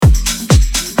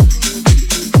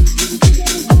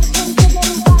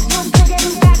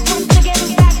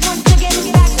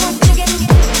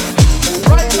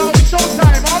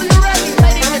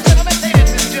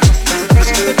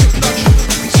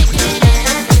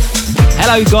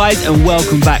Hello guys, and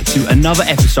welcome back to another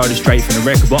episode of Straight from the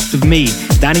Record Box with me,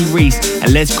 Danny Reese,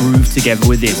 and let's groove together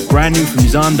with this. Brand new from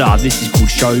Xander, this is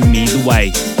called Show Me The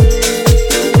Way.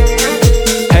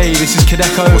 Hey, this is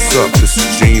Kadeko. What's up? This is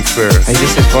Gene Ferris. Hey,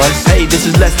 this is Buzz. Hey, this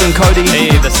is Less Than Cody.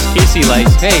 Hey, this is Casey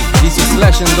Lace. Hey, this is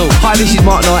Slash and Dope. Hi, this is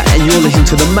Mark Knight, and you're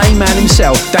listening to the main man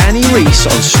himself, Danny Reese,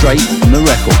 on Straight from the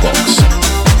Record Box.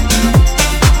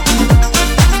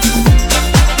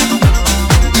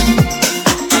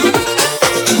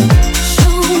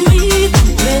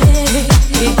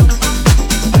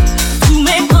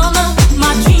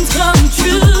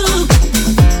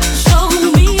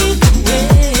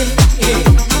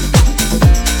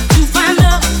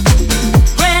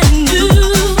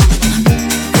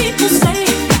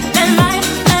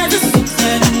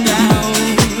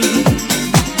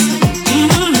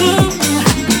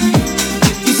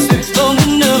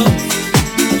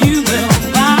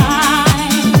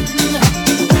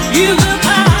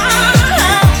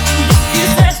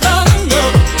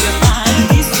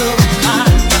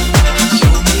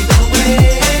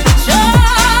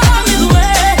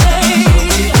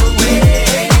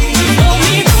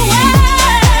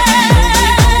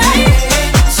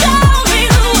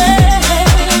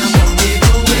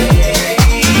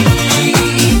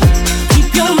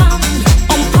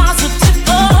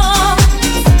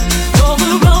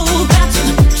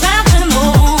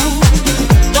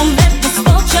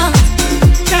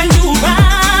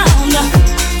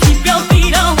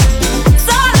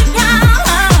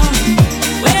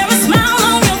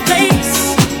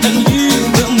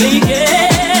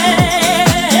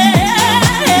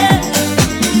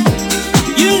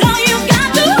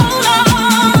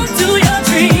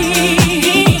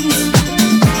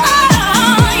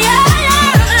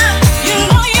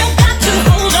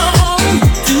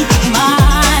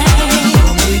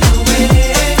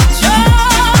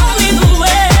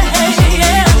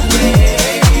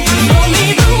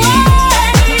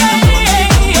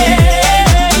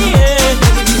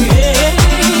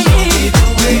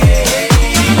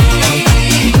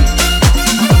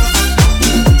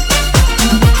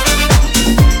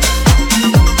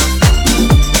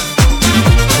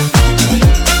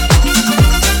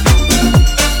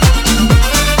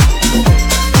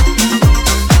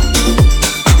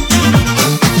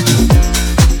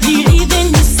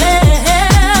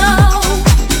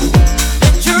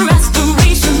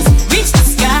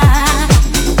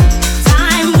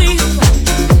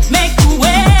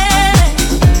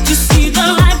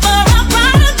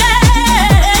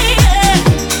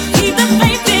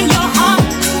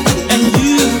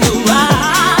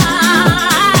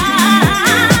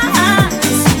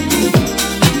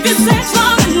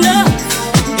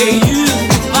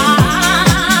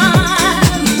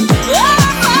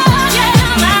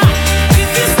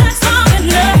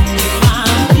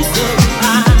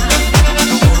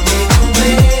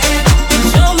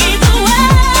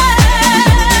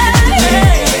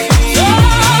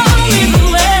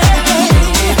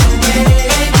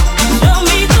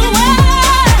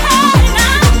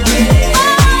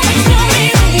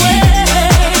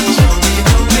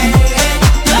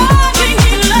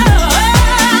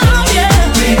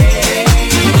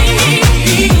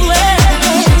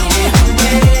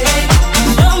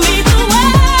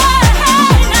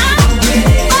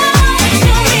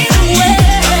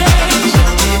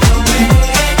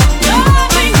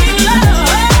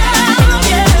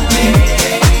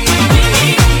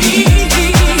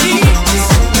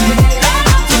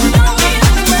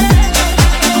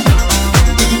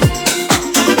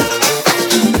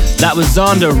 That was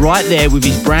Xander right there with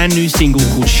his brand new single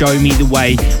called Show Me The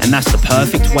Way, and that's the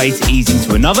perfect way to ease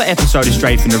into another episode of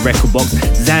Straight from the Record Box.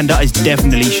 Xander is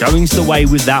definitely showing us the way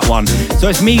with that one. So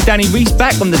it's me, Danny Reese,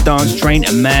 back on the dance train,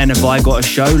 and man, have I got a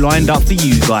show lined up for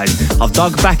you guys. I've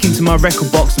dug back into my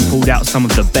record box and pulled out some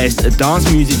of the best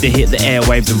dance music to hit the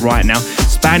airwaves of right now,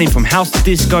 spanning from house to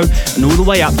disco and all the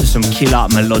way up to some killer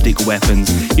melodic weapons.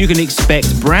 You can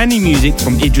expect brand new music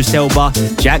from Idris Elba,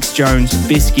 Jax Jones,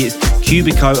 Biscuits,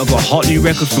 Cubico. I've got a hot new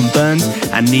record from Burns,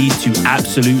 and these two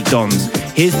absolute dons.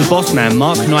 Here's the boss man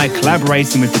Mark Knight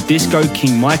collaborating with the disco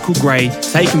king Michael Gray,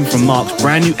 taken from Mark's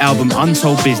brand new album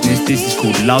Untold Business. This is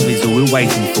called Love Is All We're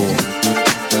Waiting For.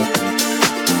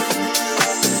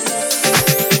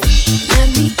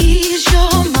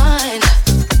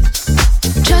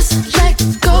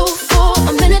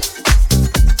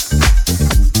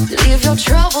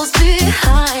 Troubles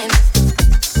behind.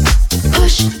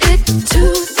 Push it to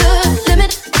the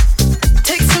limit.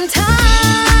 Take some time.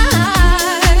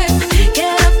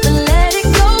 Get up and let it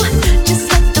go.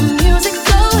 Just let the music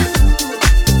flow.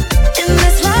 In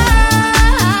this life,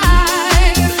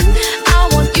 I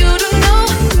want you to know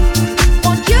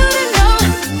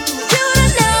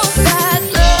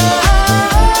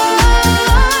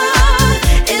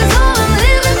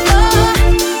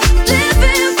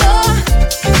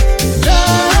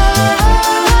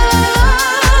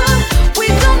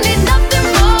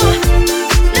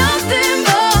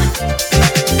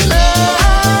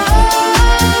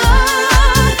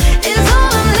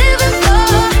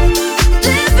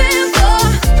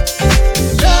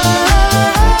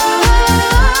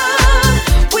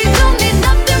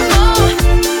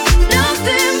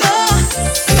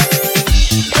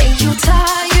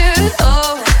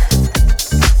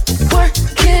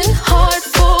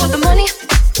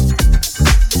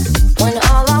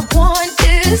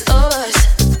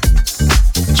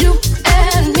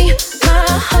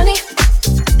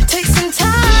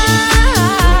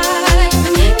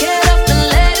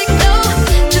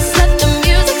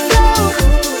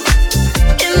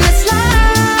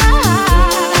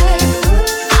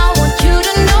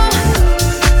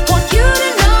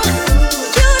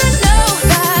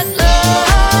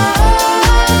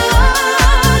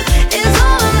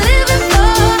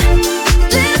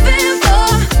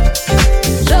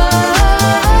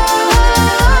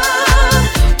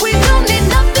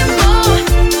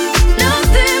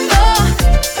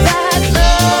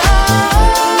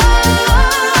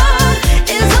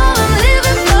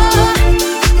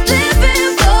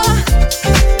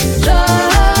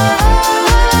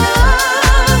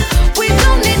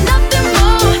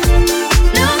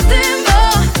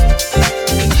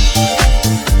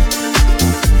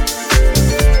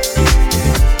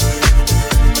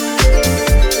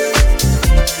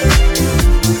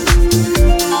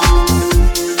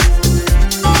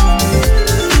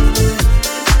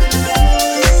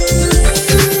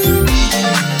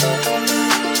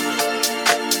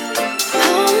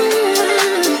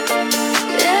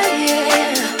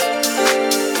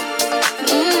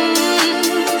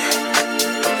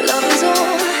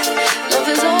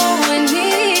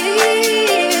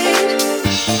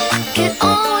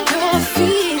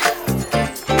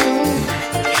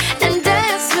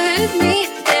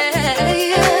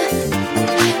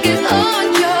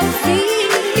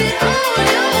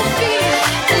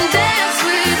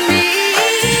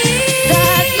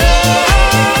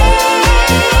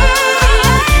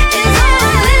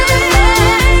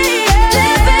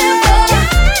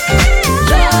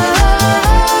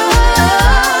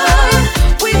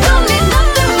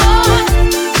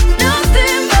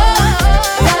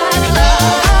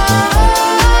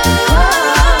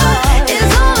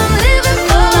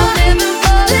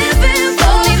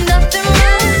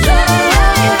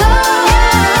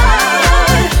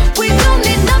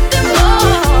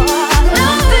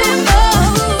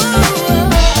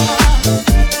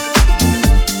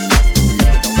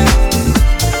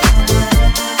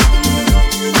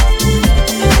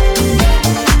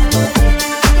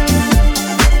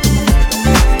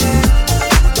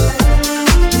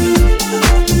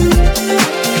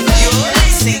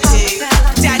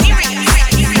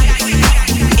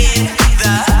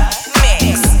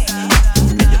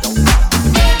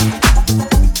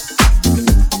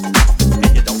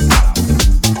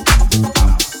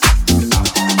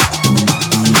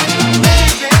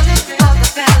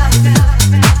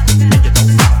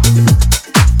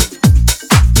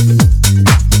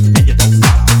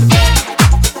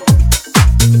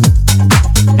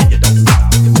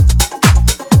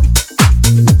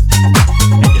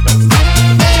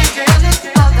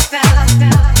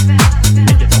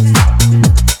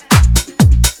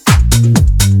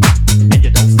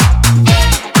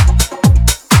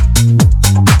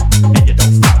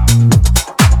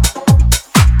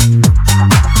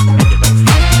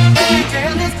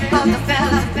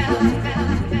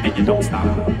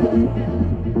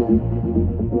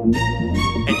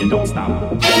And you don't stop.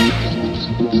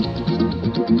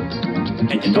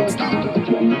 And you don't stop.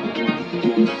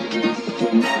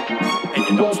 And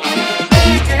you don't stop.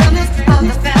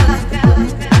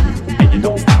 And you don't stop. And you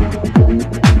don't stop.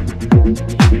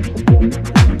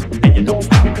 And you don't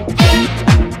stop.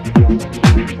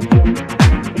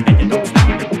 And you don't stop.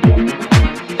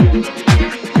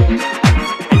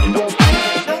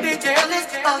 Don't be jealous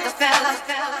of the fella.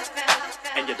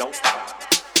 And you don't stop.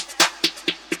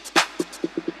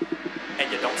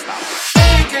 And you don't stop.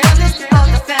 Don't be jealous of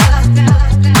the fella.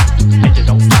 And you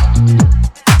don't stop.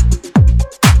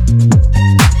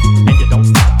 And you don't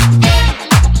stop.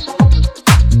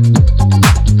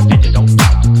 And you don't stop. And you don't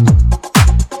stop.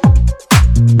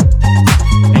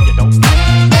 Don't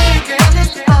be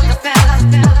jealous of the fella.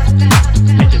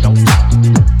 And you don't stop.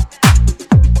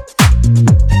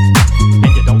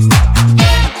 And you don't stop.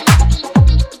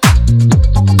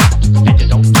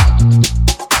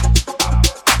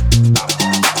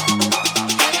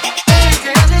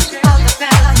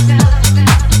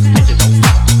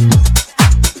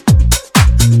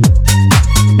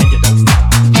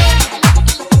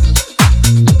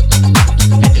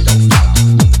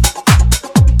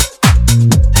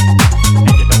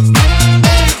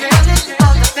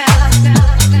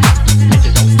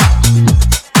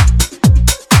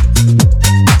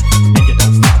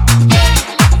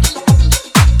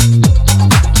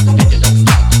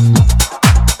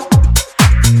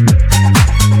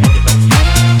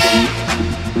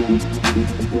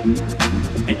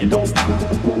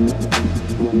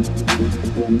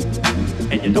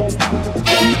 And you don't stop.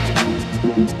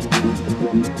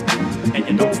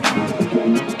 And you don't stop.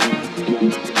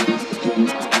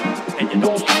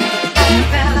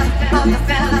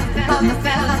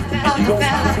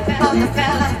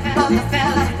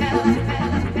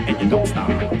 And you don't stop. And you don't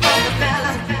stop.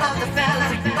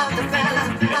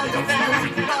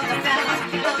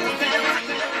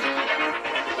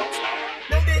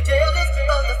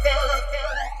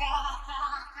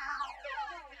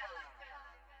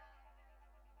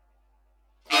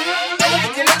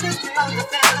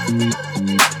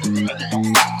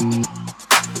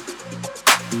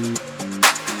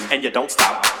 And you don't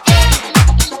stop.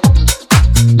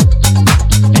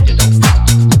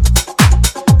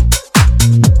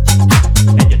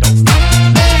 And you don't stop.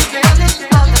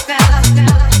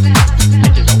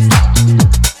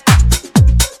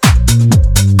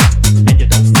 And you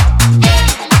don't stop.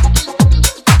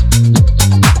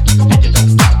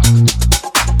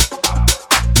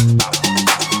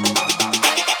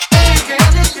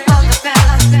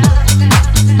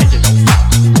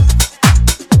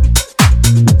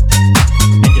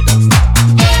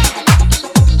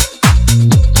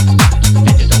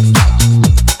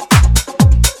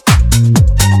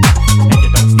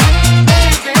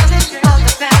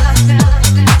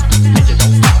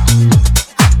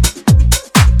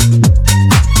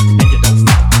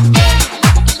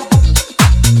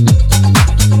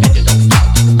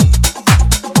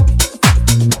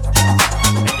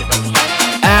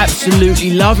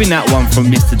 Absolutely loving that one from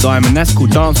Mr. Diamond. That's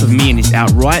called Dance With Me and it's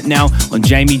out right now on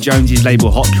Jamie Jones's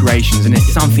label Hot Creations, and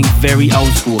there's something very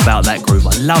old school about that groove.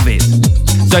 I love it.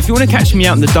 So if you want to catch me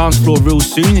out on the dance floor real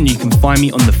soon, then you can find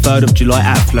me on the 3rd of July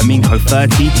at Flamenco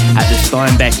 30 at the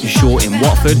Steinbeck and Shaw in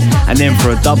Watford, and then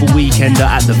for a double weekender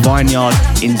at the Vineyard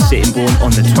in Sittingbourne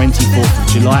on the 24th of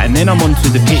July, and then I'm on to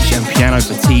the Pitch and Piano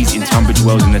for Teas in Tunbridge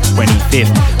Wells on the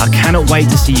 25th. I cannot wait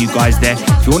to see you guys there.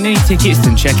 If you want any tickets,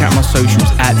 then check out my socials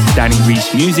at Danny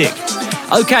Reese Music.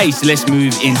 Okay, so let's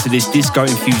move into this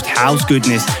disco-infused house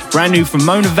goodness. Brand new from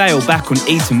Mona Vale, back on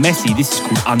Eton Messi. This is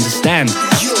called Understand.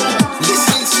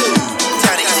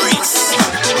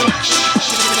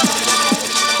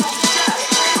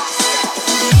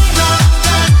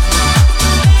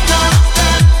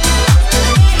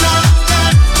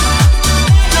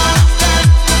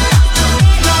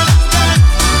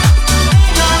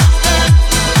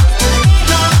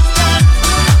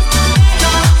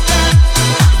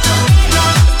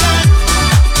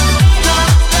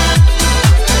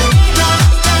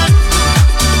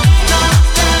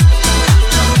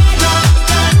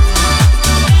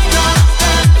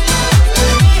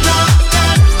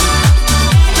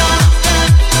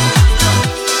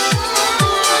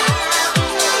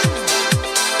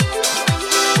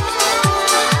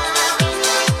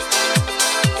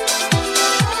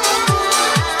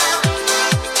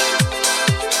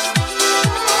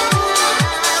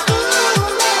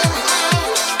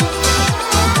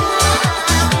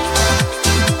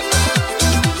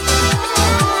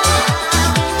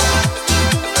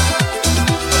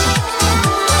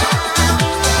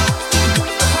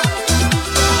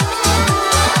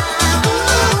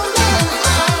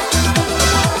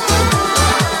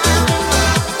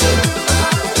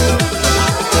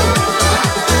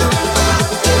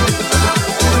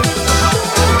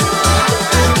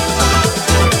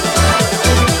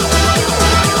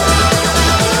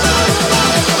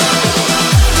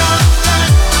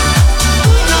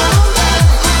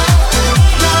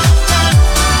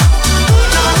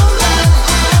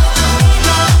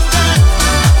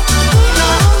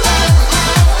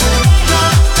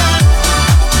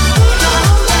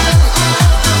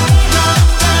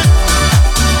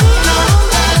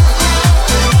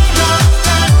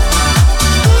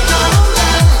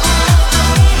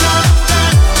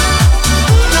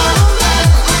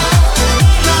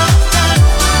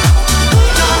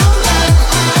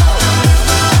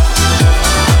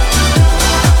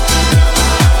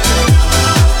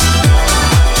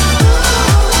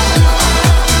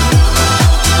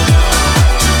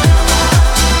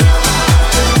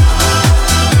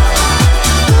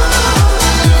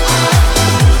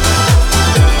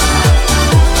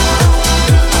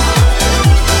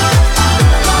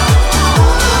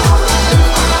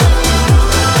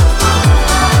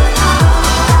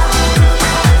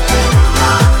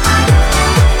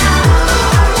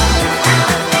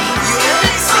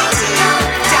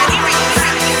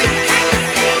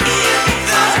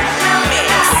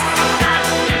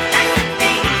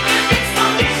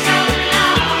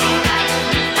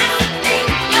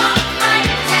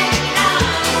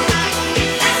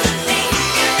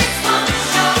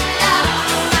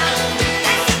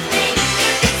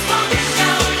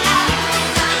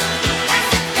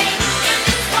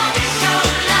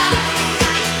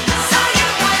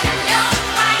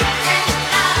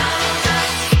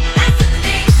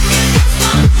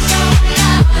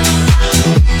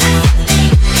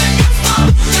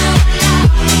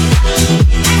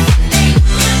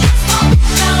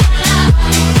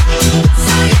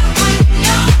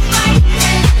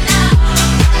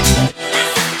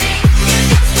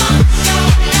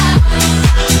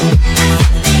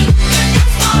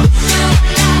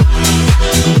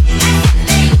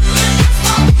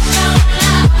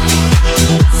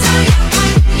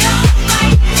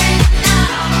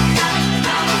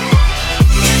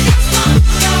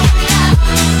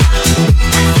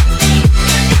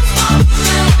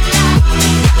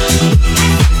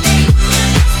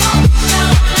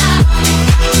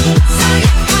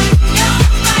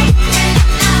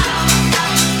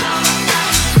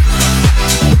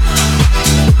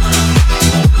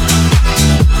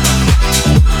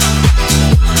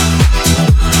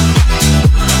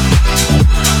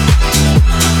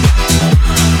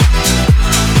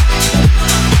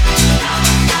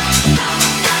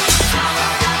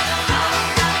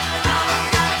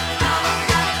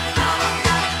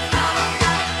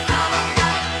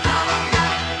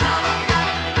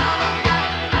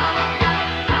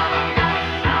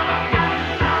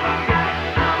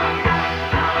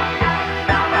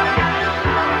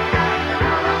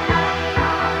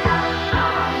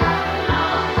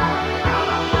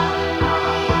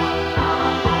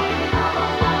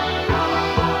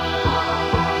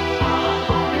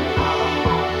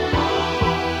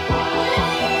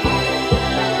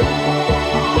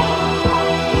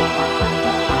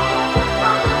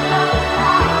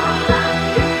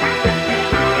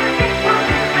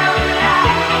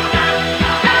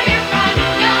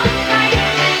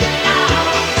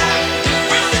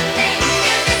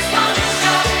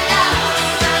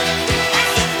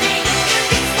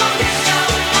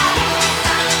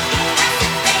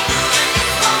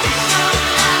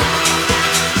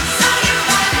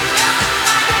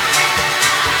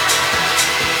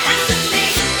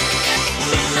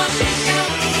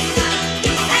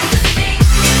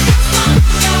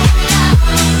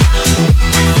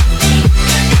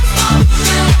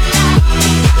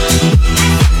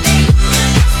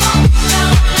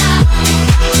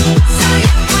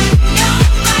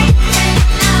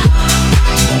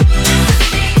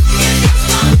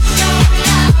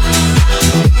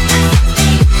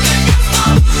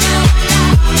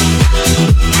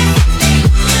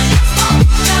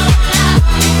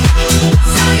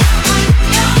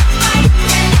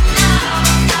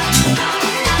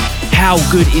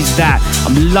 good is that?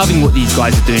 I'm loving what these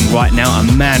guys are doing right now, and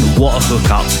man, what a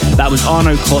hookup. That was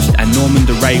Arno Cost and Norman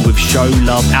DeRay with Show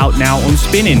Love, out now on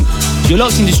Spinnin'. So you're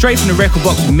locked into Straight from the Record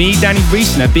Box with me, Danny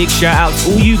Reese, and a big shout out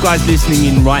to all you guys listening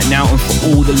in right now and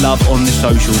for all the love on the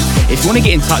socials. If you want to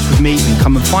get in touch with me, then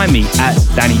come and find me at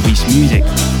Danny Reese Music.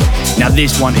 Now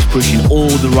this one is pushing all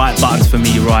the right buttons for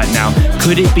me right now.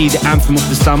 Could it be the anthem of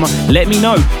the summer? Let me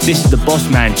know. This is the boss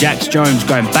man, Jax Jones,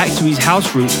 going back to his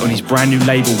house roots on his brand new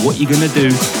label, What You Gonna Do?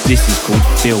 This is called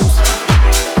Feels.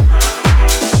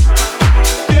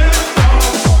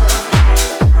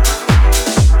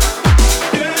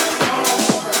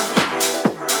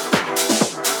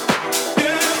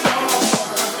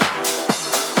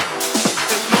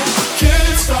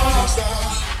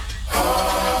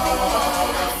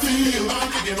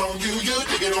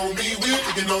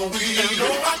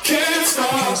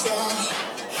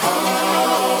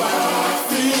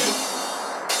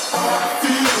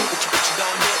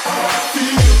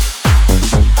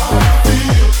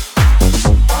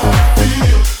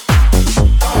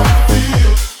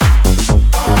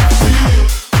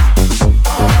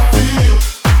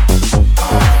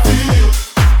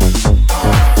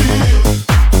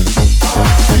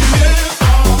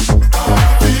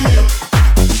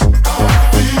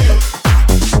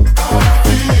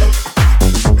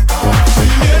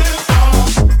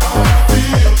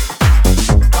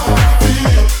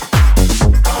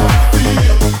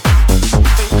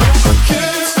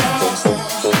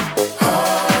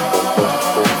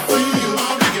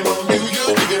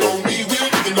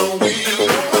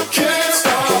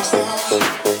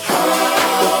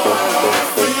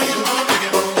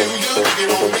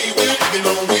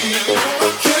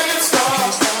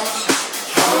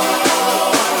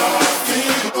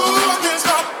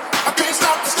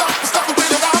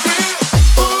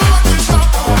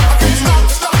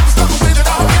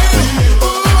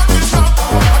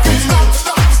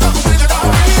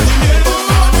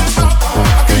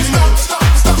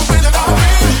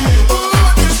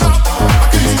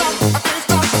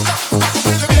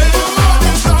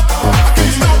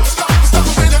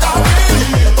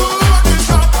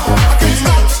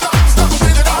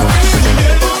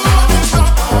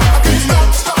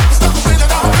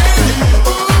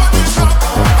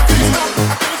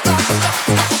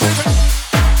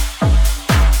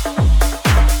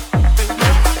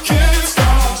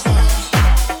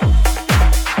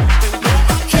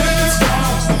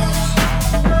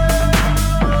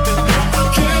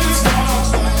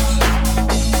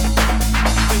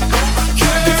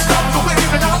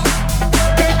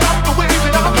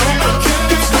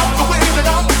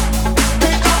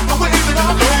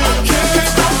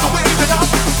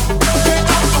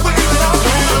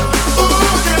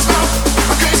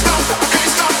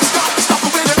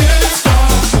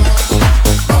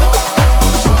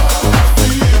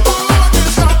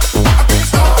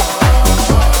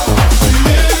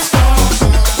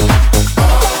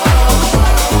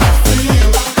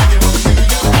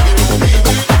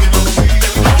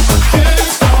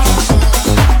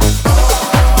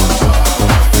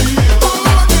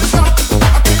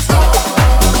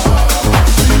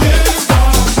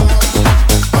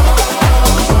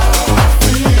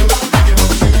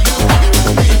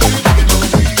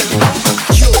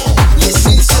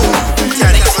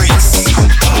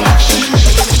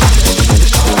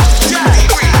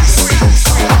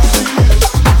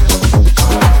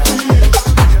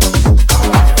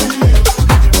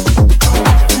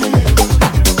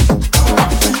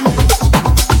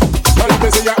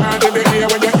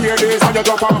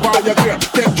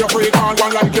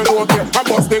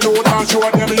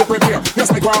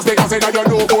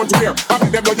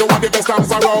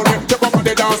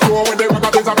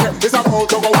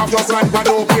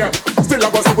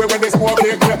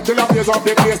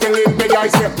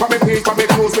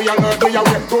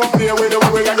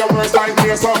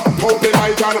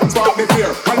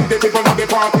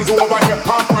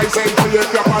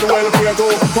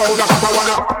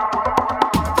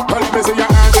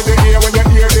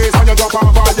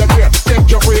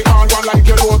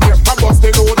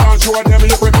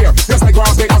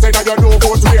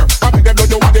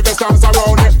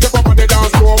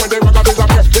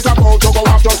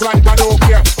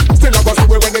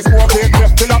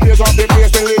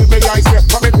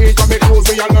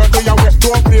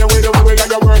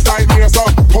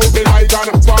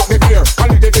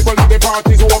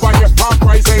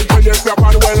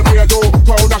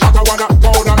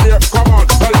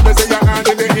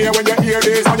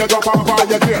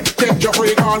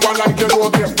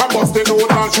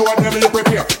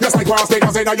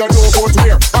 Now you know what's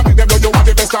here. I make them know you want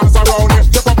the best dance around here.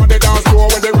 Step up on the dance floor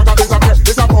when the rock is up here.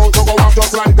 It's about to go off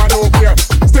just like a nuclear.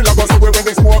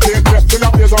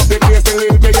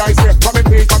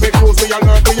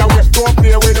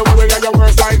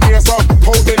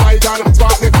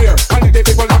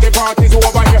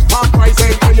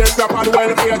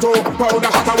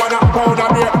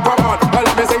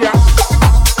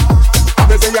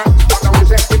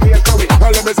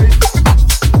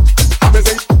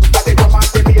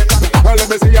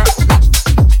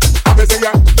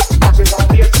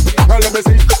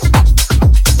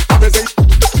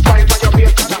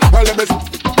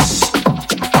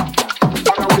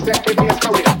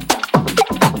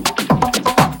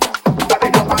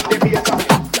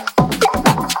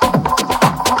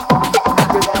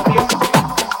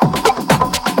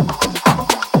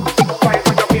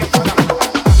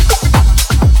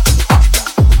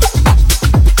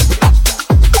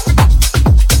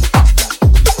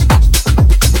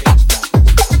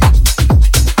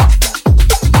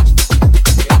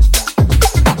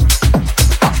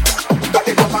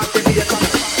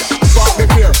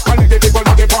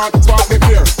 part, spark the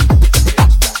fear.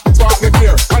 Spark the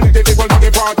fear. And the people on the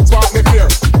part, spark the fear.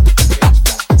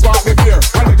 Spark the fear.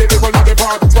 And the people on the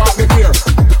part, spark the fear.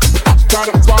 Spark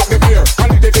the fear.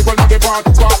 And the people on the part,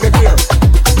 spark the fear.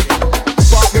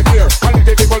 Spark the fear. And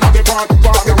the people on the part,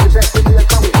 spark the fear.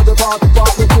 Spark the part,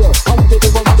 spark the fear. And the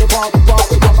people on the part, spark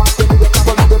the fear.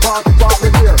 Spark the part, spark the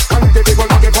fear. And the people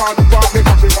on the part, spark the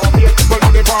fear. Spark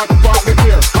the part, spark the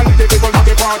fear. And the people on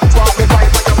the part, spark the fear.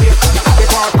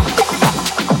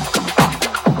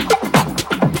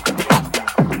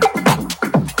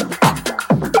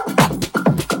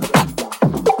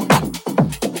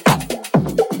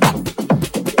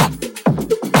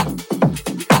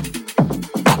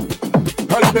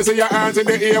 Let me see your hands in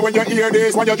the air when you hear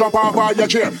this. When you jump off of your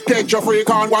chair, get your freak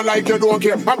on one like you don't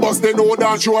care. And bust the no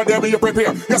dance, show them you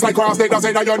prepare. Just like cross they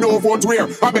say that you know phones wear.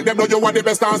 I make them know you want the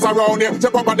best dance around here.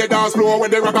 Step up on the dance floor when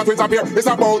the rocket twins appear. It's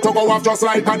about to go off just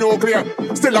like a nuclear.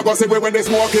 Still I go see when the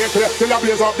smoke get clear. Till I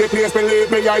blaze up the place, believe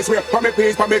me I swear. For me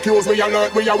peace, for me cues, we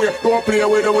alert, we aware. Don't play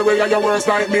with the way your worst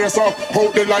nightmare. So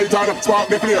hold the light and spark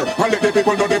the flare. And let the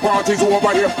people know the party's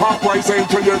over here. Half price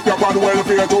entry if you're on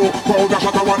welfare too. Pound a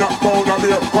shot of one, pound a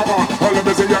beer. Come on. Let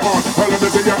me see you on, let me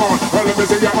see you on, let me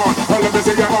see you on, let me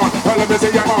see you on, let me see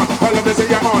you on, let me see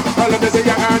you on, let me see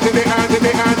your hands in the hands in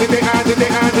the hands in the hands in the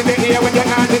hands in the ear when your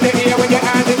hands in the ear when your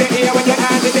hands in the ear when your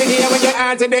hands in the ear when your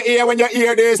hands in the ear when you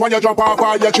hear this when you jump off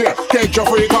of your chair. Get your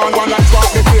freak on one like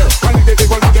spark the fear. And the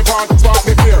people on the part, spark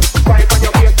the fear. Right on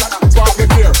your face, spark the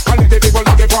fear. And the people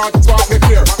on the part, spark the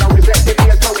fear. Spark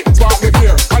the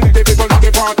fear. And the people on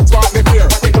the part, spark the fear.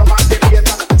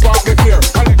 Spark the fear.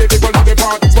 And the people on the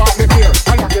part, spark the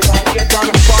fear. Spark the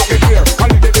fear.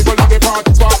 And the people on the part,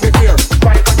 spark the fear.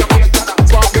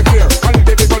 Spark the fear. And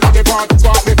the people on the part,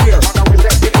 spark the fear. Spark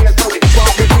the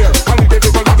fear. And the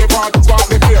people on the part, spark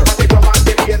the fear.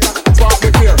 Spark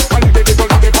the fear. And the people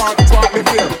on the part, spark the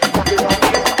fear.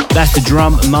 That's the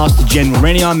drum master General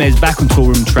Rennie Ahmed's back on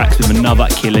Toolroom Tracks with another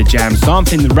killer jam,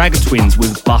 sampling the Ragga Twins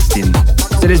with Bustin'.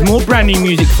 So there's more brand new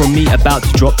music from me about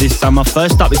to drop this summer.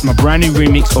 First up is my brand new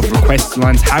remix of Request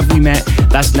Lines Have We Met?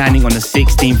 That's landing on the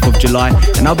 16th of July,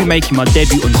 and I'll be making my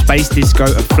debut on Space Disco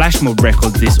and Flash Mob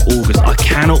Records this August. I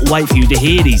cannot wait for you to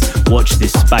hear these. Watch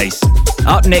this space.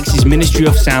 Up next is Ministry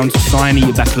of Sound's Signy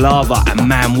Baklava, and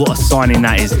man, what a signing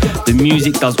that is. The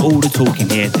music does all the talking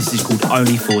here. This is called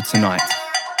Only For Tonight.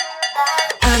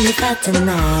 Only for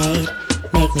tonight,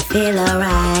 make me feel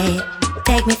alright.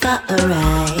 Take me for a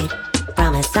ride,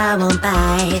 promise I won't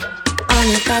bite.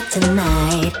 Only for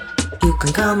tonight, you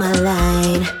can call my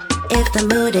line. If the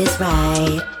mood is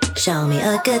right, show me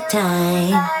a good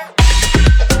time.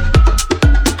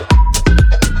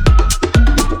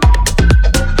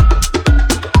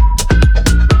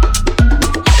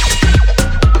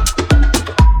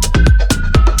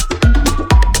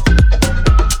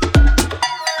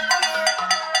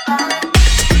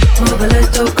 Move a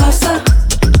little closer,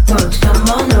 won't you come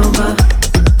on over?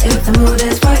 If the mood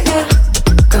is right, yeah,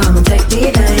 come and take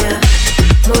me there, yeah.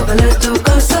 Move a little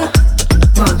closer,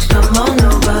 won't you come on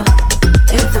over?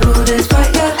 If the mood is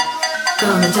right, yeah,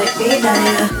 come and take me there,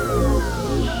 yeah.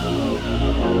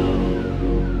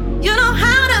 You know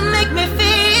how to make me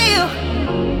feel.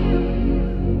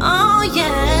 Oh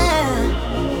yeah.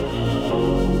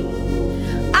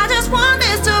 I just want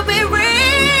this to be real.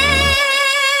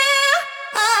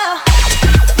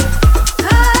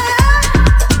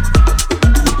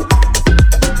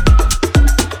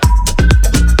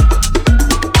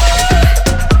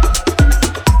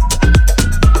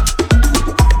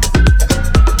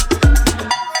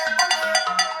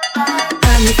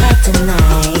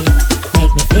 Tonight,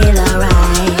 make me feel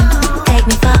alright. Take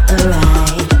me for a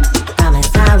ride,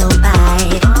 promise I won't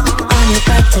bite. Only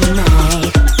for tonight,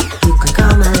 you can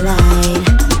call my line.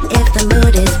 If the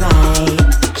mood is right,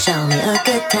 show me a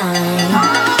good time.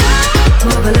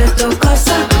 Move a little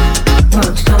closer,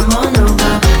 won't you come on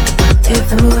over? If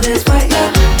the mood is right, yeah,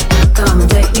 come and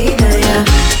take me there, yeah.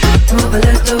 Move a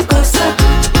little closer,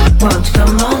 won't you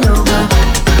come on over?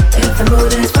 If the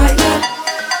mood is right, yeah,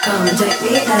 come and take me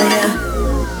there, yeah.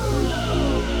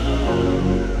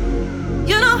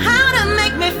 You know how to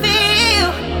make me feel.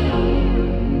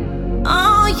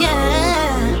 Oh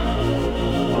yeah.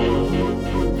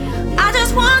 I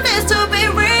just want this to be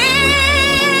real.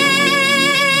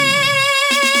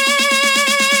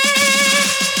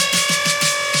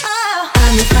 Oh.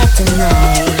 Only for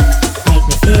tonight, make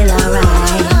me feel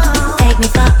alright. Take me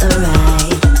for a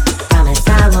ride, promise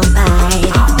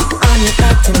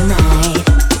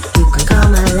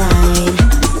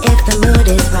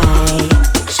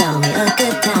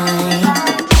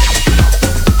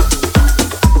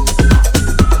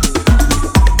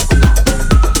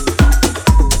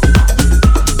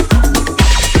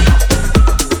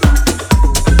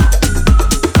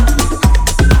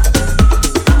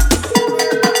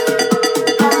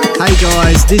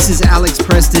This is Alex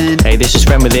Preston. Hey, this is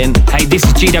Friend Within. Hey, this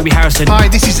is GW Harrison. Hi,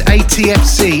 this is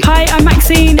ATFC. Hi, I'm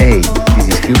Maxine. Hey, this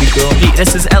is Cubico. Hey,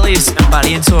 this is Elias and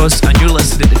Barrientos, and you're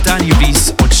listening to Danny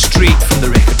Reese on Straight from the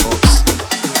Record Box.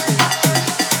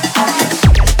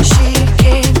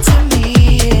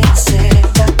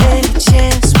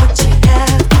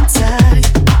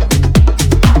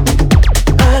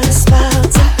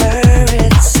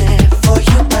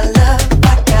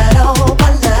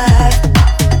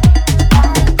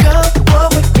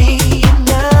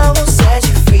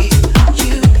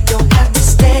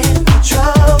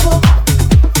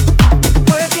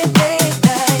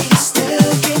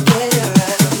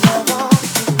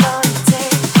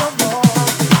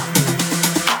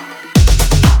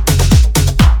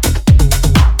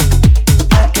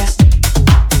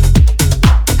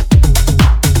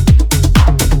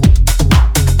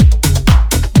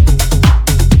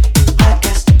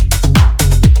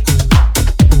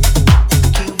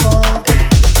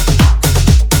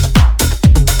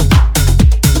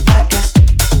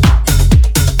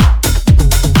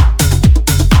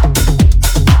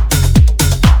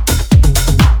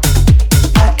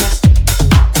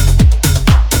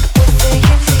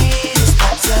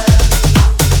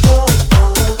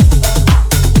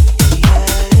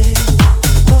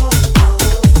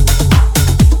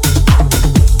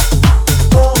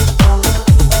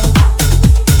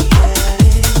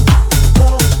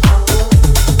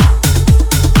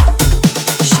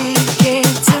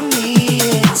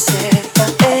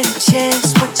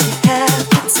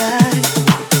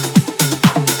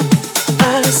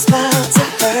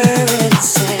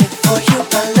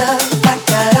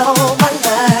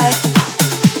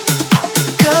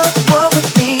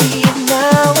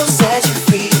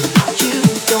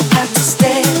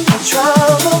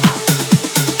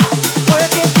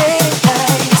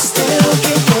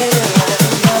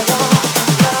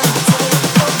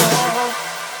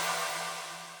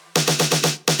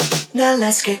 Now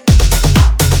let's get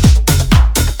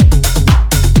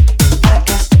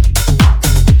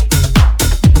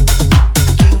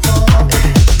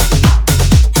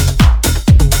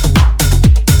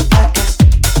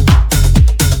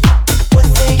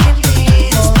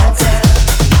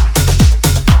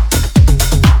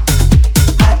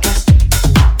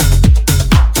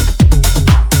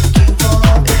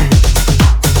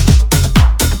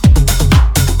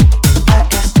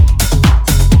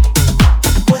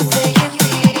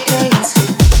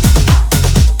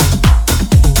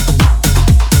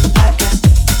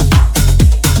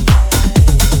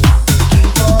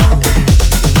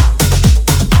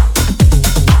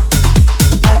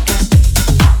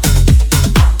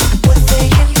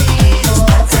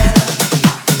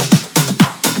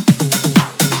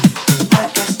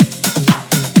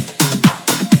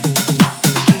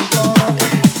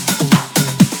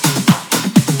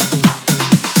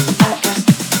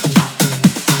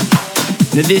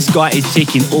Now this guy is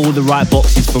ticking all the right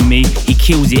boxes for me. He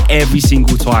kills it every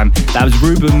single time. That was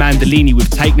Ruben Mandolini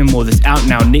with Take No More, that's out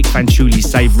now, Nick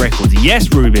Fanciulli's Save Records.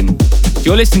 Yes, Ruben.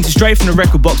 You're listening to Straight from the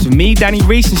Record Box with me, Danny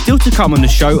Reese, and still to come on the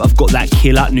show, I've got that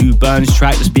killer new Burns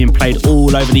track that's being played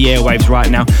all over the airwaves right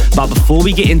now. But before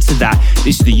we get into that,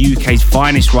 this is the UK's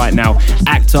finest right now.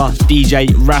 Actor,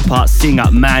 DJ, rapper,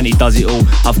 singer, man, he does it all.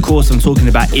 Of course, I'm talking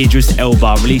about Idris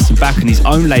Elba, releasing back on his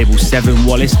own label, Seven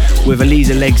Wallace, with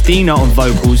Eliza Legs Dina on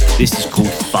vocals. This is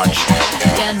called Fudge.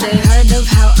 Yeah, they heard of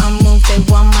how I move, they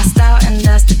want my style, and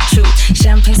that's the truth.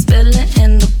 Champagne spilling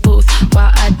in the booth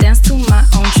while I dance to my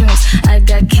own tunes. I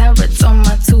got carrots on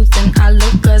my tooth and I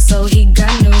look good, so he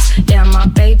got news. Yeah, my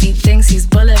baby thinks he's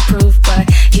bulletproof, but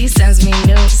he sends me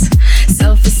news.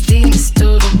 Self-esteem is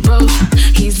through the roof.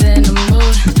 He's in the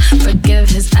mood. Forgive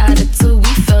his attitude.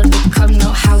 We fill the cup,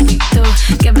 know how we do.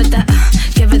 Give it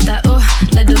that, ooh,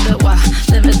 little bit wow.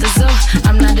 Live at the zoo.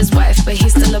 I'm not his wife, but he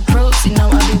still approves. You know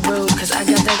I'll be rude, cause I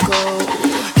got that gold.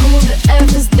 Who the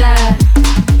F is that?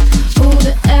 Who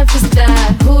the F is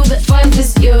that? Who the F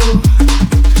is you?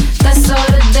 That's all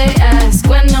that they ask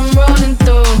when I'm rolling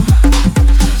through.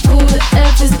 Who the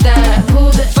F is that?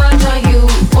 Who the F are you?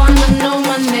 Wanna know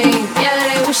my name? Yeah,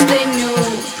 they wish they knew.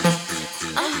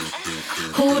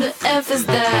 Who the F is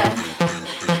that?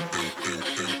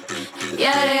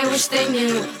 Yeah, they wish they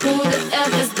knew. Who the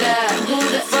F is that? Who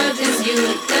the F is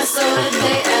you? That's all that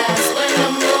they ask when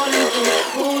I'm rolling through.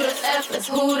 Who the F is?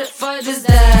 Who the F is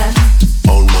that?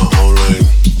 On my own lane,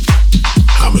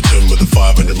 Hamilton with the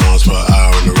 500 miles per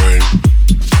hour in the rain.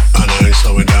 And I ain't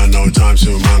slowing down no time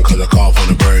soon, man, cause I can't find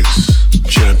the brakes.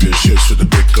 Championships with the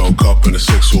big gold cup and the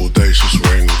 6 audacious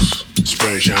rings.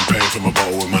 Spray champagne from a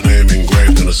bottle with my name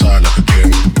engraved on the side like a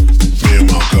king. Me and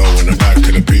my girl in the back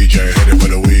of the PJ, headed for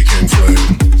the weekend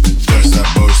flame. That's that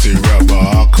boat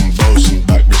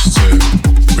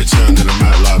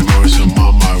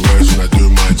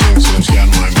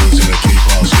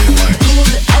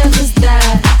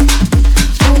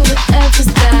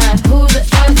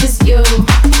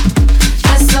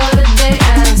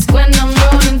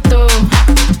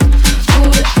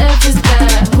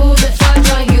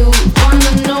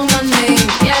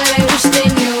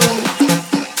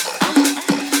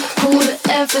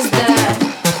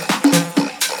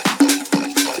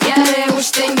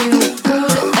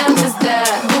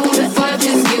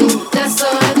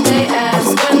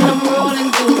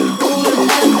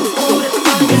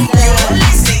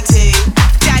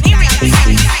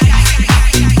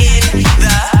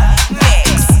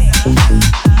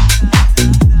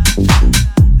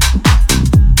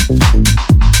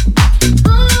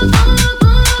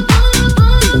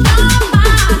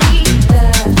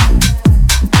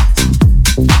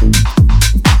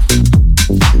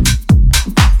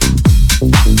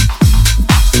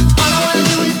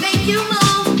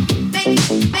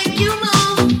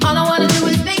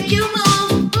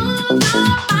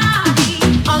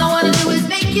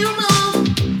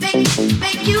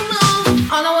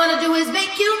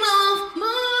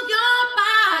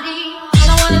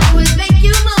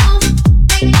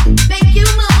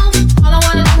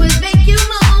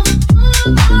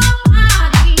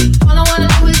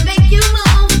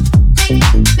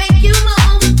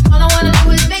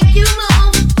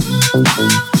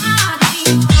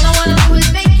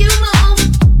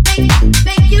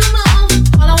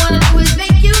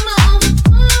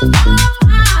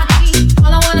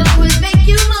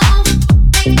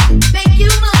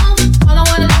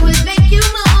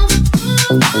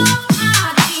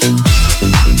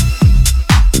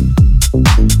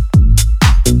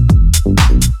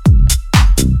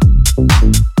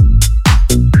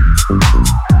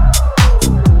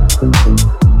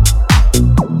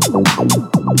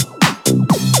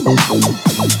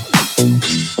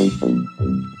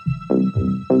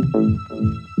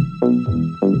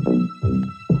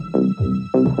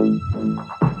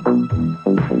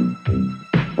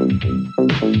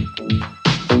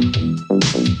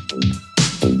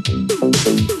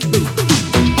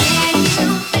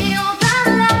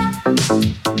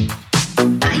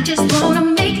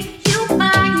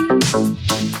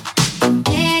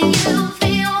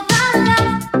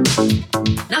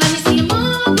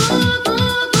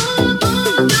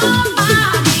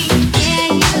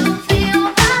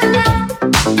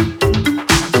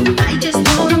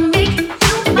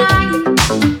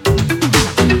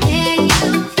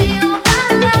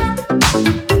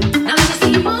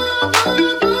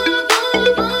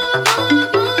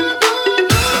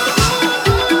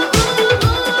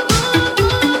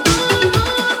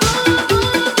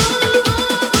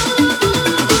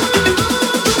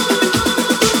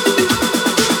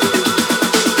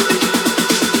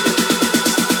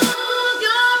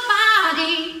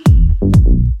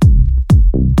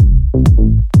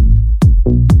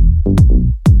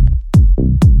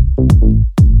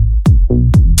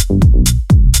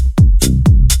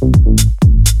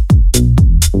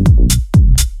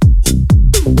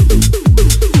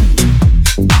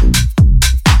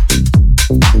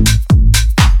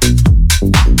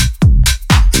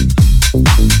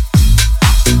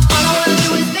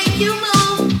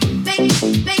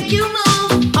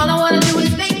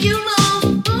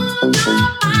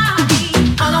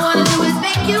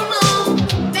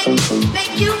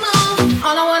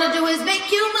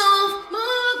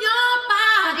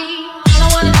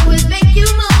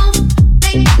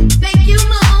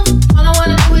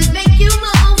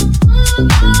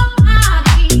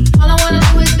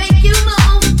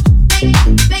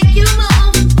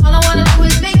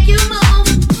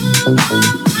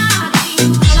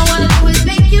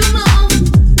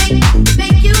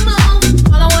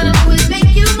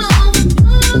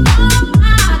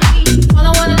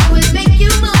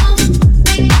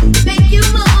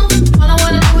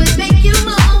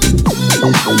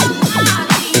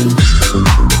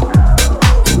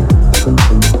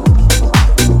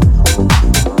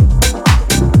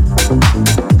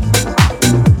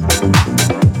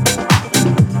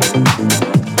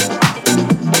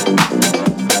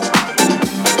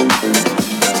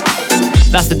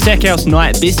check out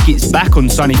Night Biscuits back on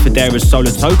Sonny Fodera's Solo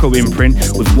Toko imprint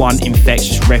with one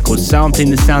infectious record,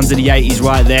 sampling the sounds of the 80s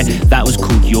right there. That was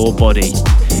called Your Body.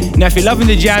 Now, if you're loving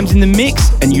the jams in the mix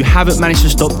and you haven't managed to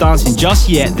stop dancing just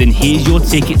yet, then here's your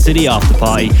ticket to the after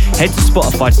party. Head to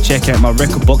Spotify to check out my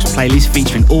Record Box playlist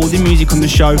featuring all the music on the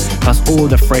show, plus all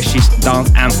the freshest dance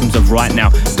anthems of right now.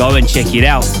 Go and check it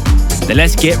out. Then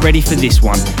let's get ready for this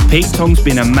one. Pete Tong's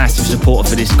been a massive supporter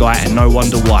for this guy, and no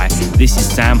wonder why. This is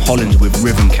Sam Holland with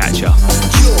Rhythm Catcher.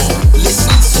 You're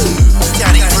listening to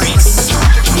Danny Reese.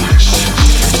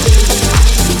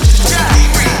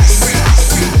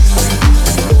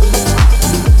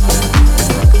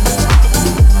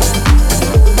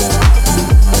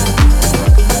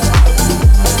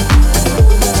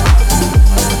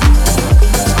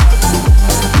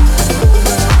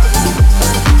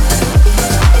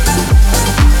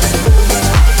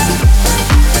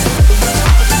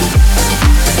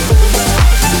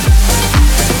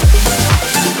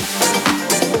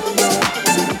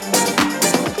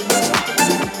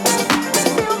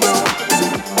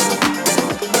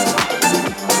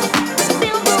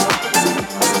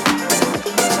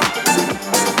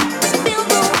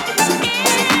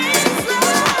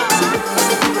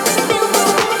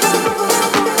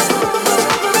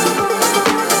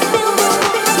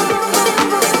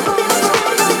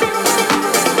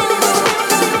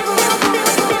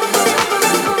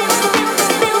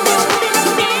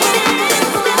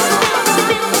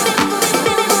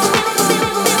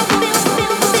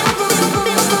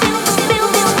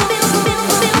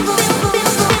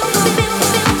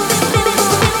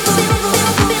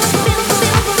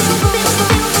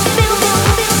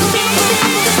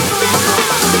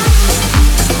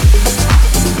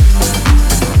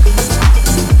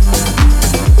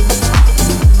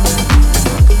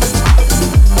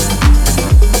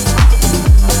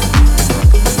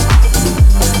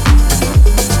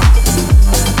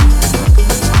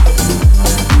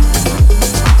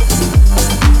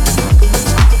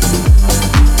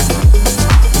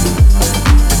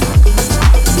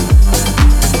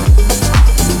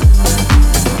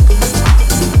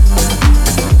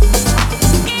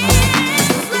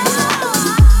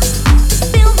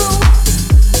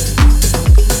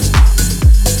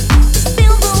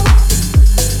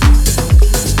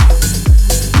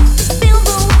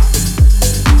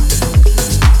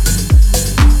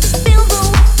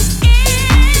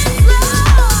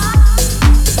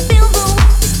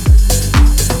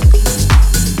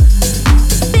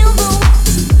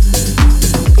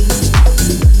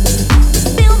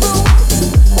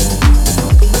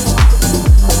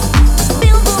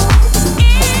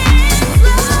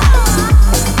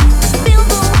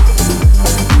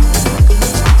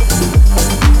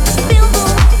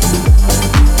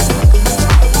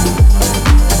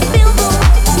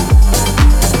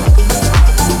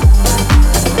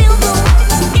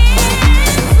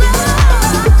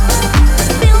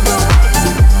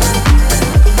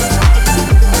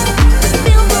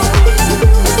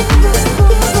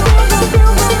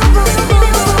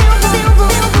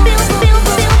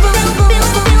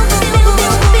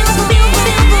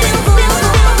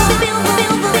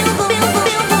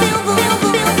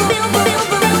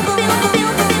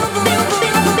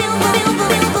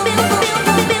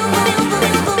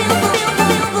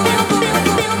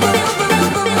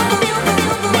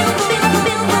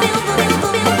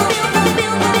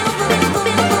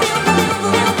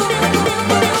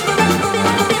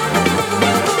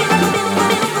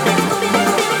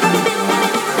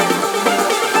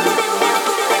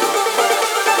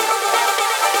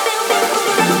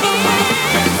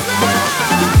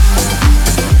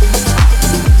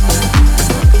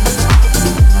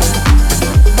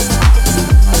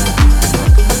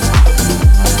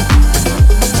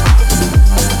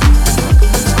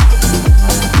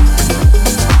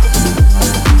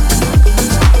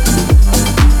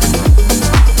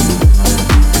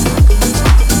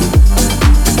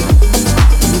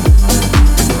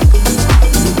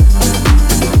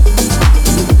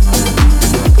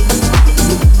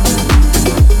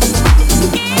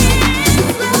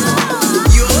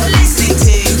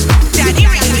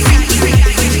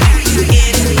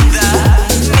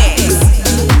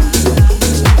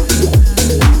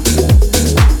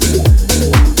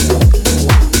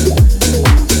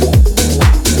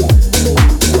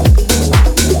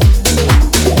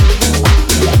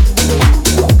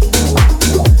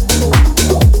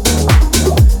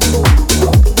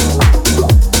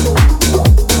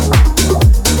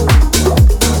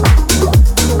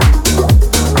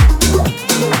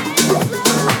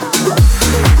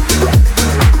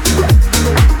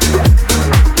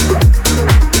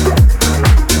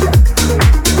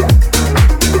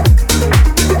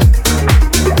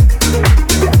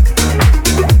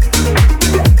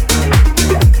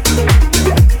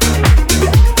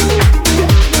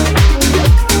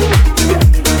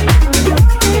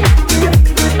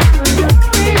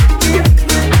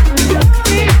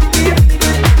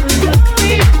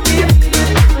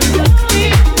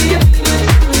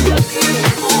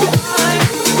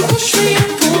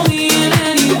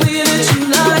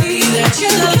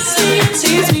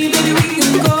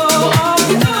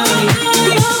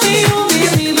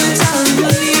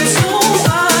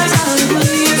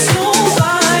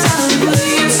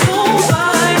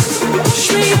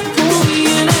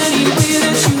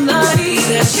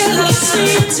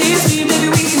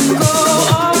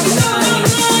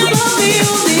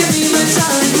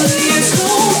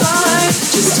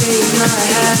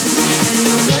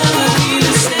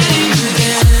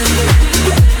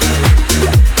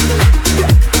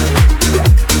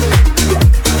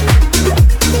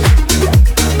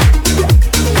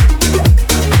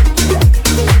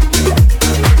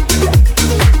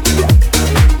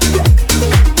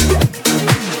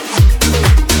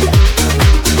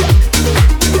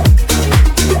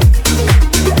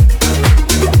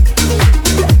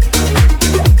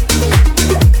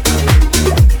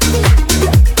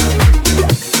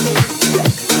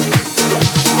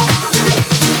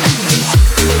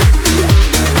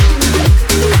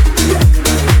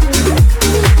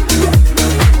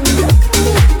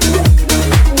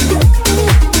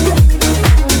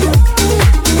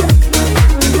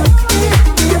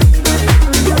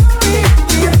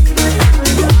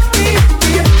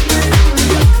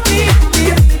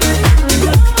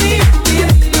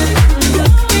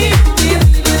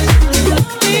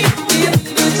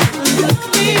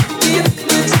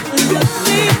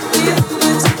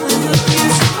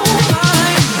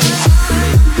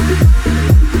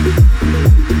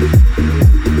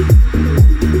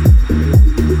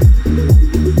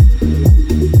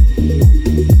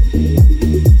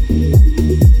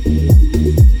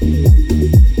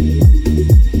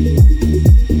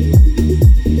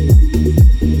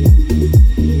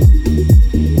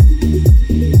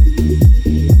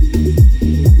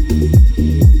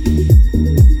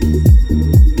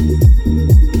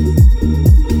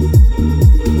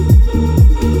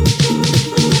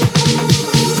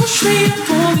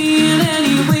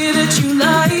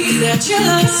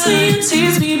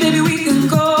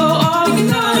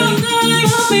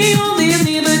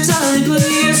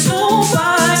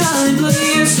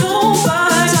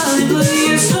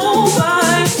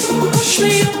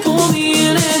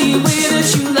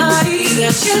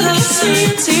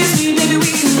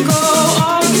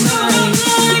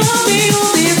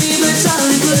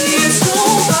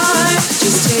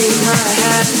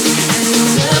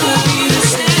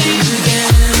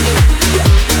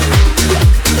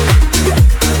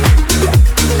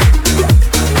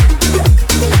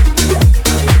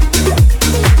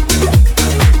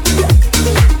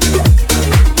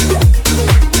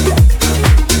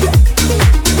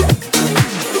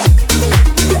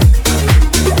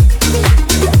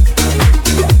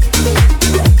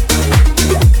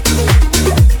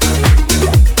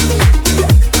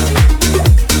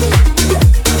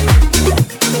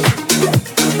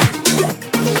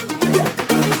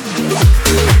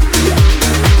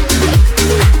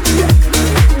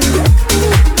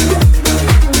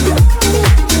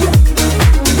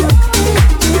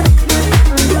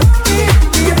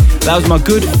 That was my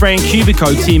good friend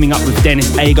Cubico teaming up with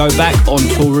Dennis Ago back on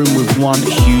touring with one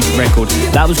huge record.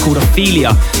 That was called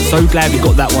Ophelia. So glad we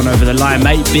got that one over the line,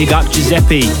 mate. Big up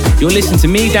Giuseppe. You're listening to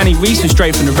me, Danny Reese,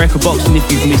 straight from the record box. And if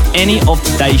you've missed any of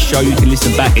today's show, you can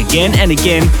listen back again and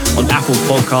again on Apple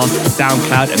Podcasts,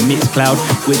 SoundCloud and Mixcloud,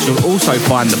 which you'll also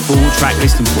find the full track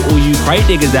listing for all you crate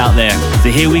diggers out there.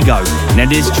 So here we go. Now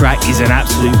this track is an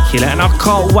absolute killer and I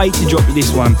can't wait to drop you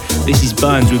this one. This is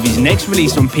Burns with his next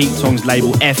release on Pete Tong's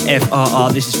label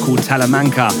FFRR. This is called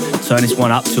Talamanca. Turn this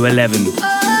one up to 11.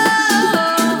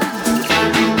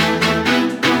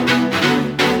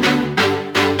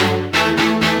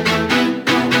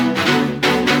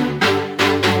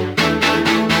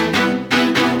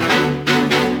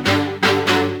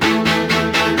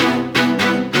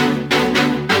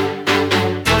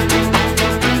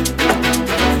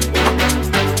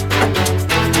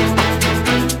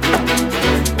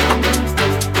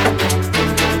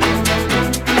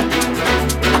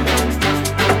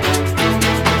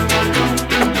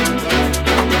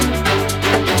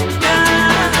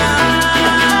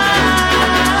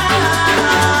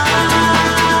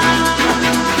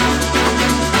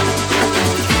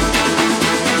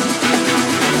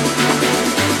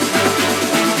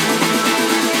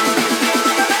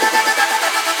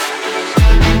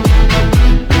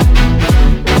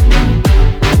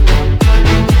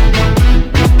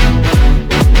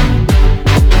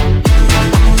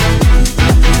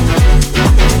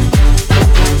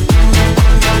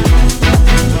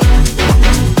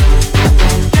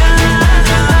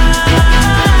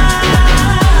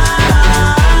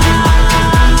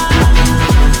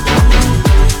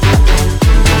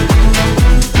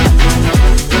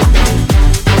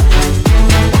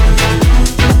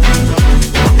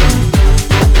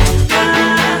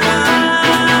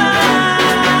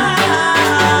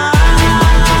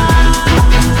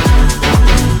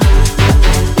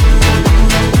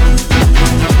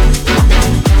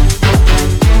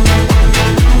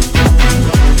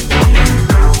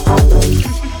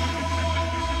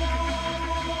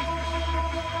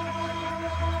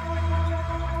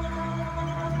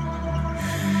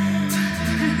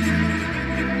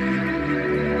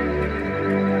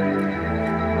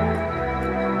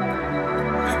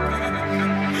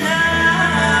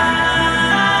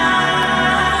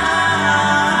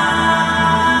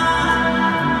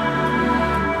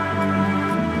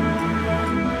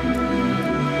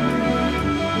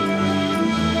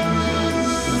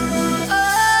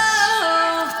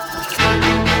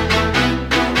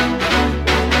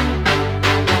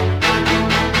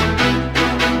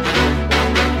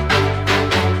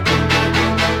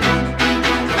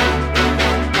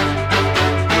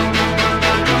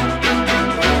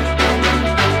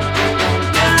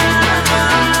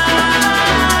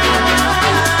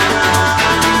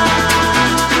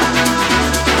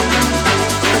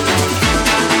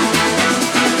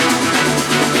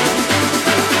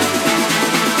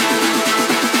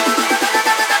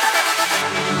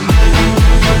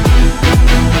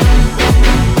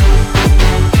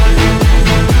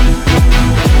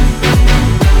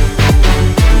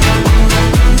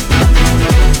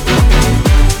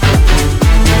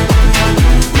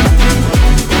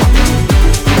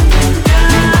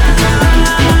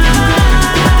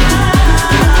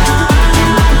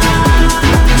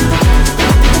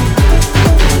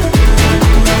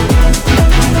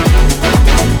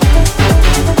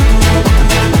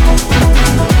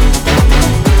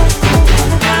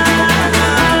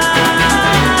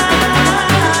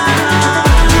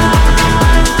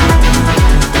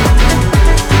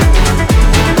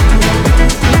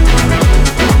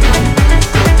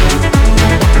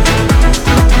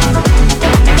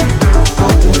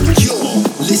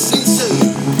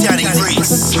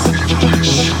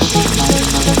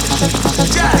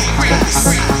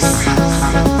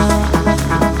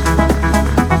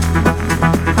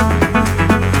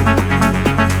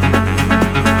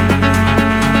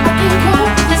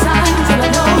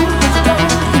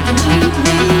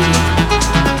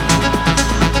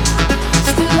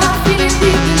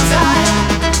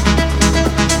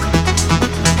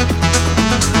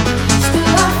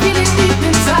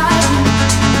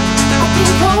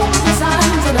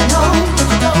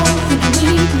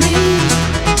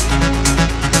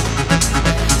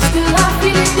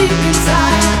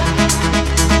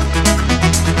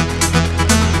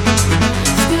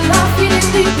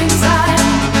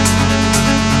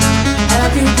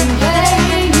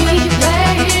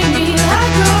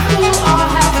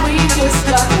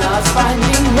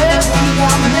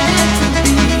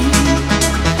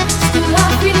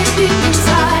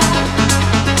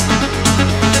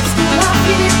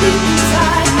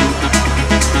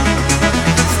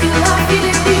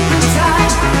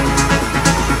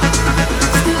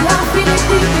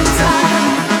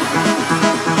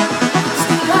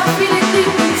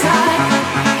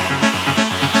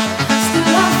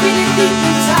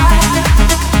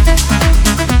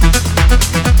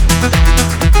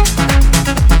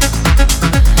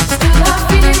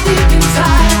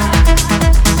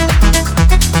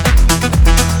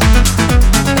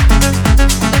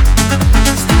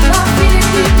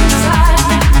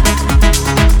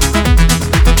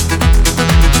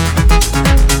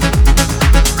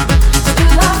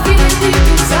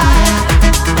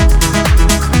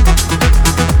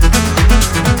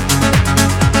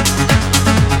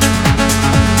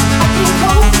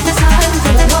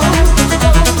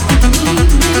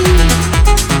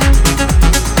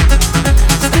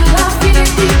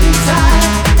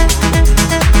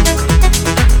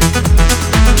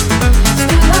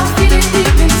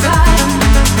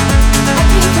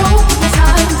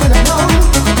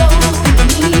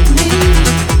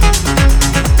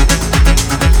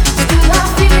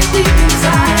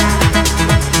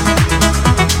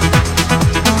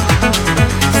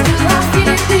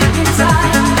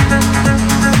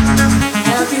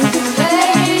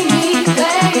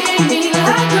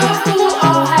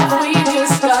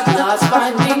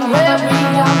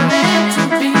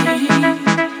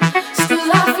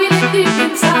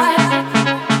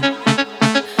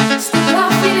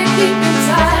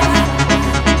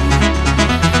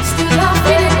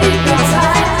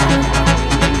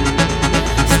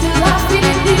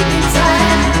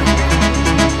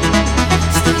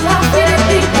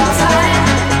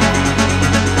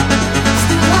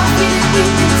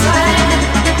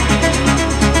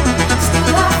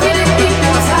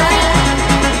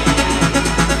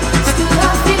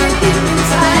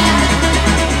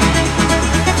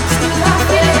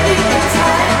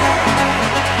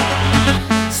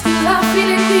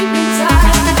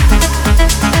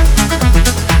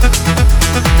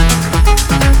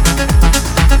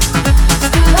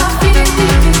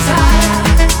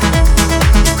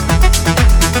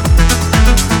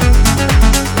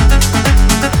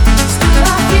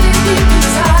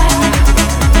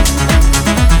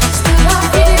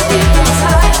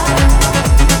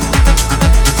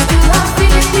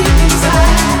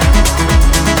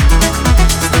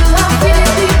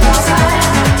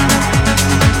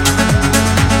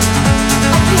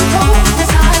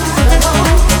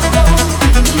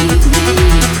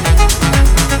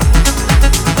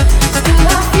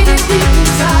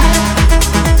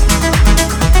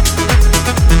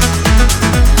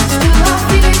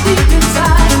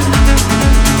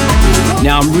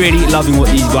 I'm really loving what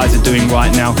these guys are doing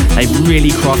right now. They've really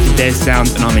crafted their sound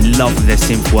and I'm in love with their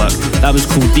synth work. That was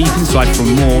called Deep Inside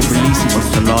from More, releasing on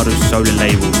Solado's solo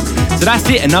label. So that's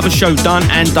it, another show done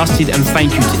and dusted, and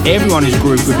thank you to everyone who's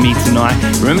grooved with me tonight.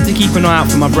 Remember to keep an eye out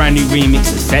for my brand new remix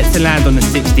set to land on the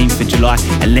 16th of July,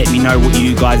 and let me know what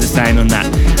you guys are saying on that.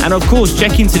 And of course,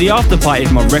 check into the after party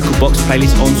of my Record Box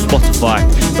playlist on Spotify.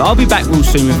 But I'll be back real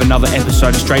soon with another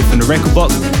episode straight from the Record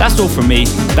Box. That's all from me,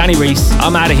 Danny Reese.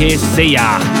 I'm out of here. See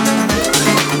ya.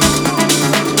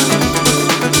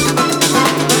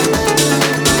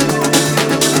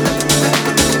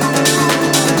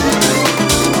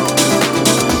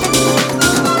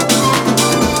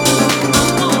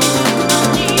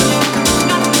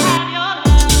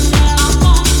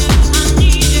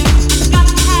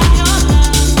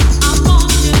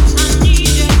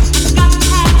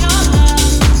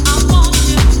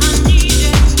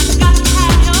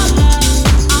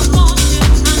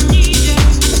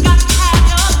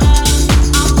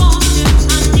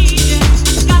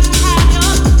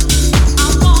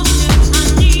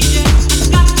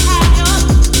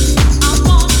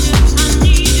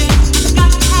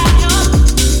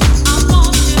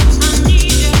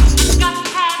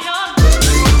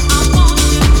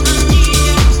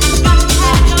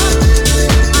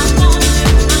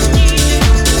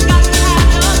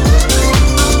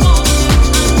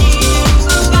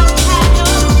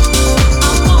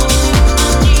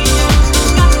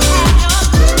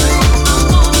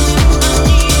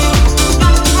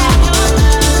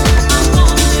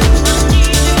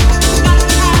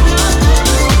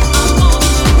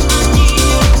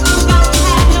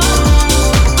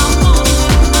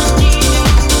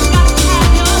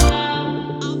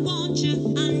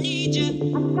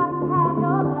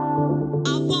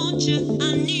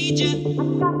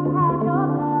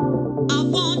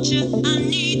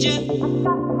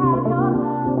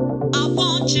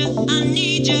 I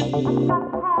need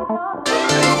you.